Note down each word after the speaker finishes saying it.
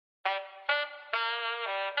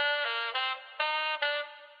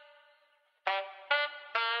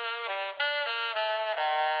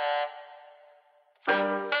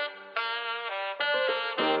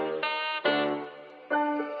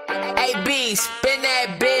Ceen, spin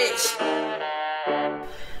that bitch.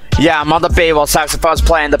 Yeah, I'm on the beat while saxophones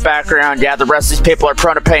play in the background. Yeah, the rest of these people are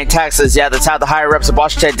prone to paying taxes. Yeah, that's how the higher ups of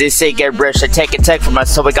Washington, D.C. get rich. They take from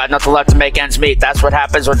us till we got nothing left to make ends meet. That's what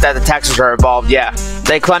happens when the taxes are involved, yeah.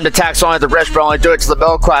 They claim to tax only the rich, but only do it to the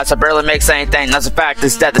middle class. I barely makes anything. That's a fact.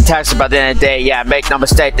 Instead, the taxes by the end of the day, yeah, make no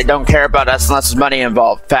mistake, they don't care about us unless there's money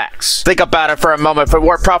involved. Facts. Think about it for a moment. If it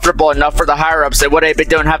weren't profitable enough for the higher ups, they wouldn't be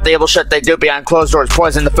doing half the evil shit they do behind closed doors,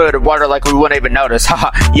 poison the food and water like we wouldn't even notice.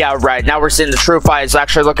 Haha, yeah, right. Now we're seeing the true fight is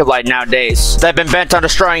actually looking like nowadays. They've been bent on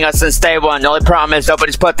destroying us since day one. The only problem is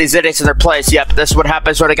nobody's put these idiots in their place. Yep, this is what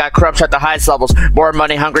happens when they got corruption at the highest levels. More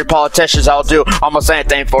money-hungry politicians that'll do almost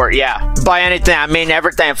anything for it, yeah. By anything, I mean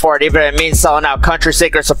everything for it, even if it means selling out country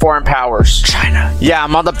secrets to foreign powers. China. Yeah,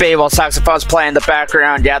 I'm on the beat while saxophones play in the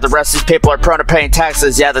background. Yeah, the rest of these people are prone to paying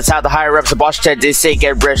taxes. Yeah, that's how the higher ups of Washington, D.C.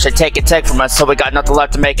 get rich. They take from us till we got nothing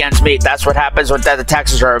left to make ends meet. That's what happens when the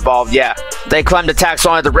taxes are involved, yeah. They claim to tax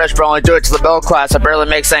only the rich, but only do it to the middle class. I barely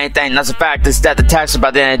makes anything. That's a fact. Instead, the taxes by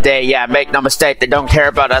the end of the day, yeah, make no mistake, they don't care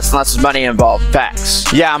about us unless there's money involved.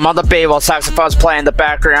 Facts. Yeah, I'm on the beat while saxophones play in the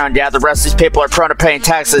background. Yeah, the rest of these people are prone to paying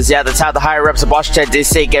taxes. Yeah, that's how the higher ups of Washington,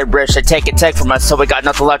 D.C. get rich. They take from us till we got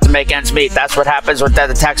nothing left to make ends meet. That's what happens when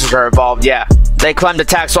the taxes are involved, yeah. They claim to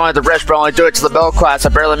tax only the rich, but only do it to the middle class. I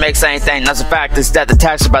barely makes anything. That's a fact. Instead, the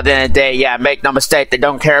taxes by the end of the day, yeah, make no mistake, they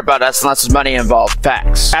don't care about us unless there's money involved.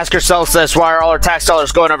 Facts. Ask yourselves this: why are all our tax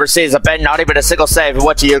dollars going overseas? I bet not even a single save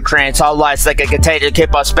went to Ukraine. It's all lies they can continue to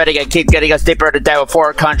keep us spending and keep getting us deeper into debt with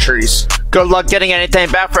foreign countries. Good luck getting anything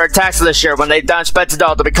back for our taxes this year when they've done spent it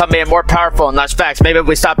all to become even more powerful, and that's facts. Maybe if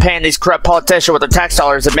we stop paying these corrupt politicians with their tax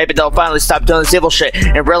dollars, and maybe they'll finally stop doing this evil shit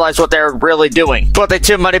and realize what they're really doing. But they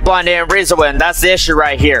too money blind and reason, and that's the issue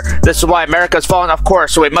right here. This is why America's falling off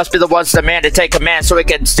course, so we must be the ones to demand to take command so we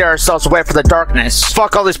can steer ourselves away from the darkness.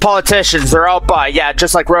 Fuck all these politicians, they're all by, yeah,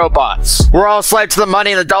 just like robots. We're all slaves to the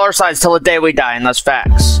money and the dollar signs till the day we die, and that's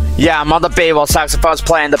facts. Yeah, I'm on the beat while saxophones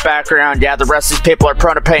play in the background. Yeah, the rest of these people are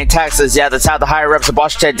prone to paying taxes. Yeah, that's how the higher ups of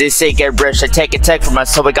Washington, D.C. get rich. They take from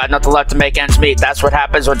us till we got nothing left to make ends meet. That's what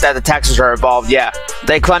happens when the taxes are involved, yeah.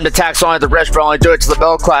 They claim to tax only the rich, but only do it to the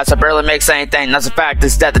middle class. I barely makes anything. That's a fact.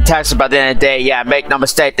 Instead, the taxes by the end of the day, yeah, make no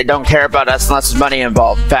mistake, they don't care about us unless there's money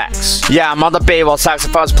involved. Facts. Yeah, I'm on the beat while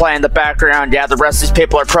saxophones play in the background. Yeah, the rest of these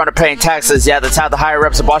people are prone to paying taxes. Yeah, that's how the higher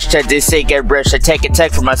ups of Washington, D.C. get rich. They take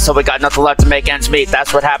from us till we got nothing left to make ends meet.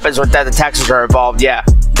 That's what happens when the taxes are involved, yeah.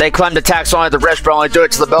 They claim to tax only the rich, but only do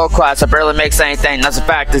it to the middle class. I barely makes anything. That's a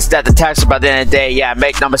fact. Instead, the taxes by the end of the day, yeah,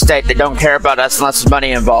 make no mistake, they don't care about us unless there's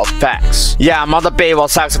money involved. Facts. Yeah, I'm on the beat while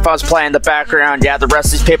saxophones play in the background. Yeah, the rest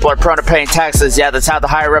of these people are prone to paying taxes. Yeah, that's how the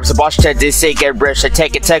higher ups of Washington, D.C. get rich. They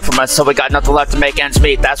take from us till we got nothing left to make ends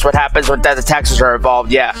meet. That's what happens when the taxes are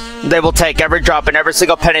involved, yeah. They will take every drop and every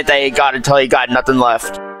single penny that you got until you got nothing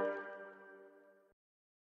left.